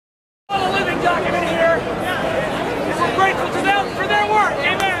document here. And we're grateful to them for their work.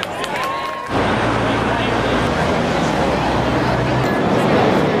 Amen.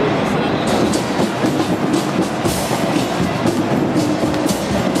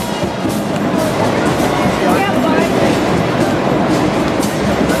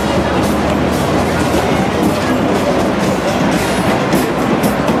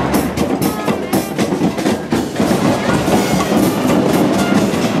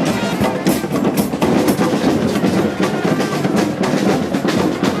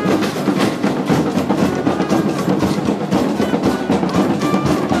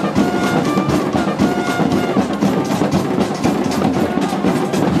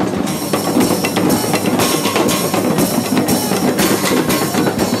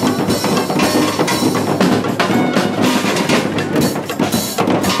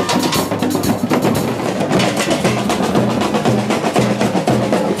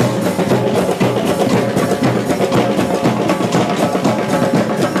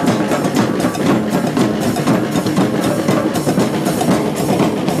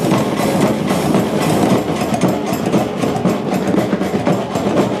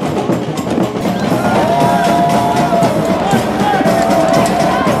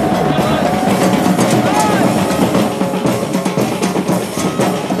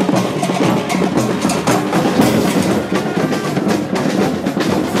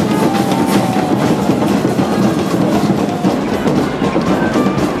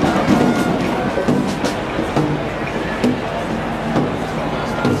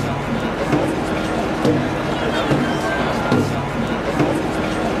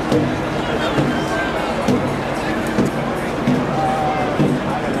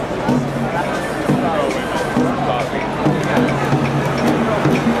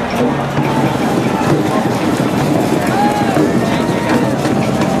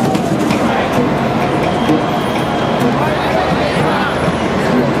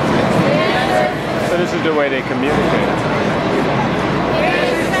 The way they communicate.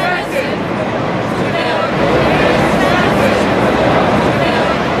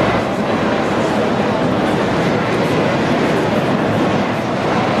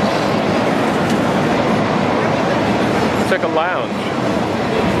 It's like a lounge.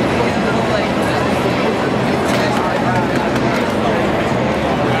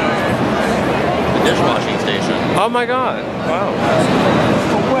 The dishwashing station. Oh my God! Wow.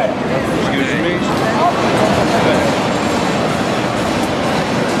 Excuse me.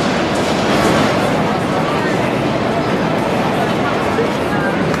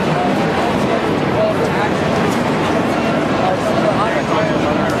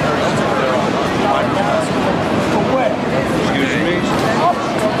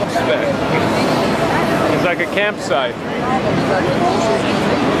 It's like a campsite.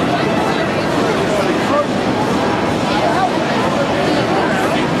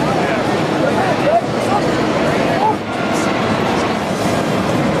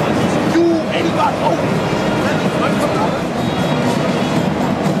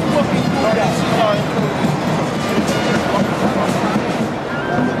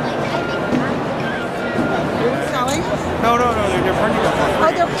 No, they're printing them.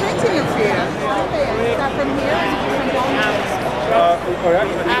 Oh, they're printing it for you. Is that from here?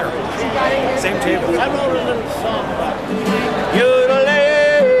 Here. Same table. I wrote a little song about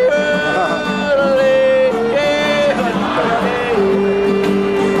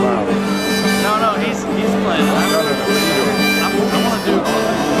Wow. No, he's playing. I want to do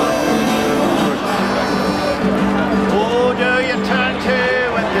who do you turn to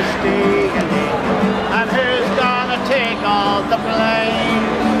when this day and who's gonna take all the blame?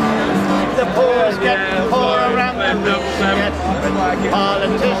 The poor's getting poorer and the rich get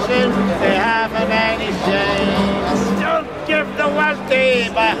politicians, they haven't any shame. Don't give the wealthy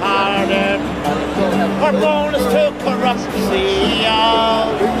by hard-earned money or bonus to corrupt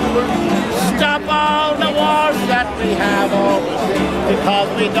CEOs. Stop all the wars that we have overseas because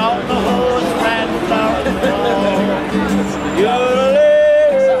we don't know who's friends or foes. You're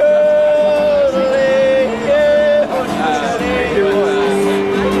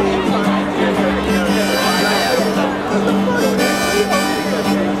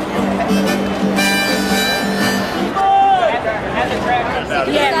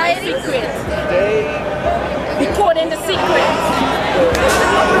Yeah, the secret. Recording the secret.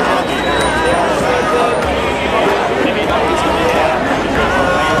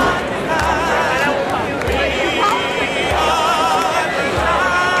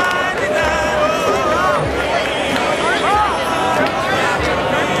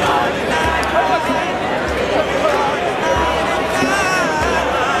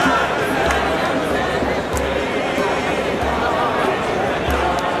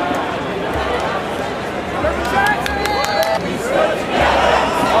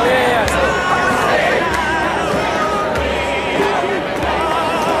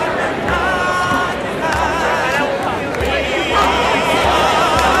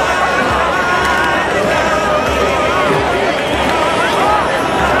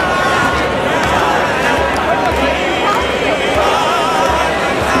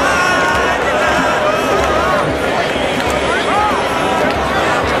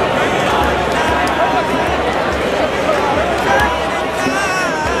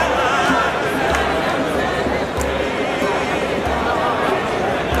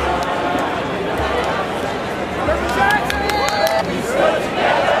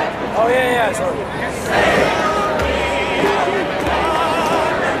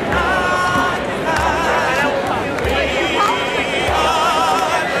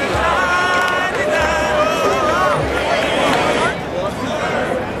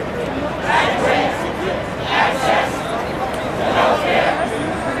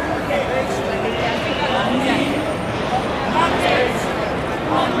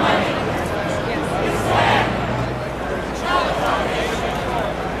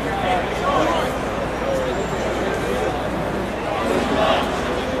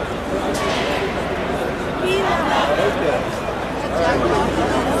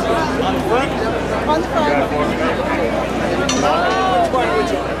 On the front? On the front.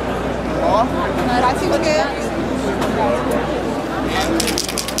 That seems good.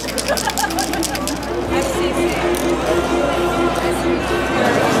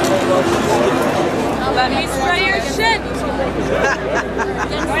 Let me spray your shit.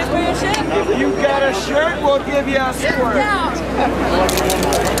 Spray your shit. If you got a shirt, we'll give you a squirt.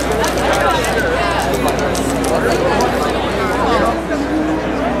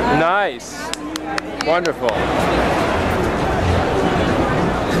 Nice. Wonderful.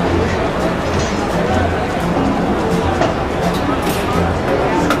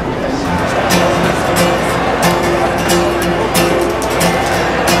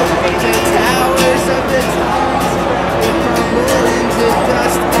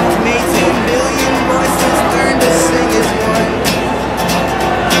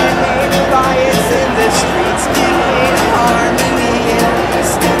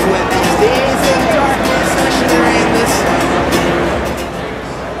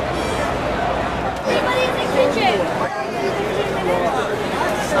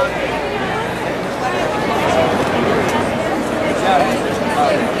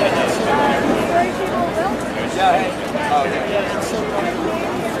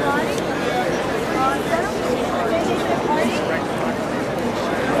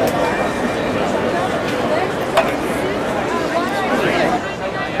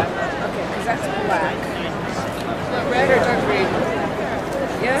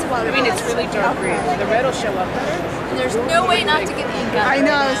 I mean, it's really dark green. The red will show up better. And there's no way not to get the ink out. I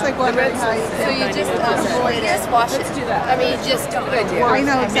know, it's like wondering how you So you just avoid it. Wash it. Let's do that. I mean, just don't do it. I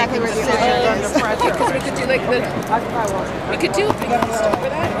know exactly where the iron is. Because we could do like the, we could do a big piece over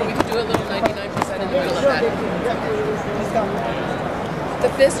that, or we could do a little 99% in the middle of that. The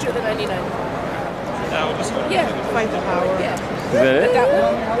fist or the 99? Yeah. Fight the power. Yeah. Is that it? That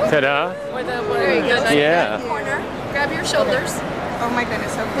one. Ta-da. Or the one. There you go. Yeah. Corner. Grab your shoulders. Oh my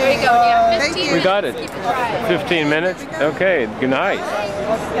goodness, okay. There you go. Yeah, Thank 15 you. We got it. Keep it dry. 15 minutes? Okay, good night.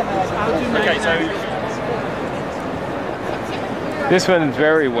 Okay, so This one's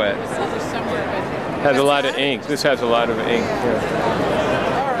very wet. Has a lot of ink. This has a lot of ink. Yeah.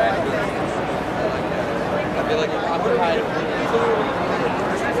 I feel like you're occupied.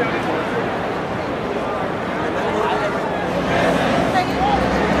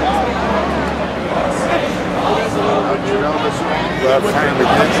 Love finally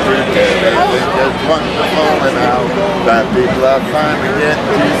gets together. It's just wonderful and how that people are finally getting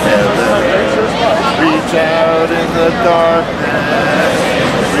together. Reach out in the darkness.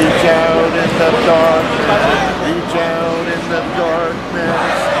 Reach out in the darkness.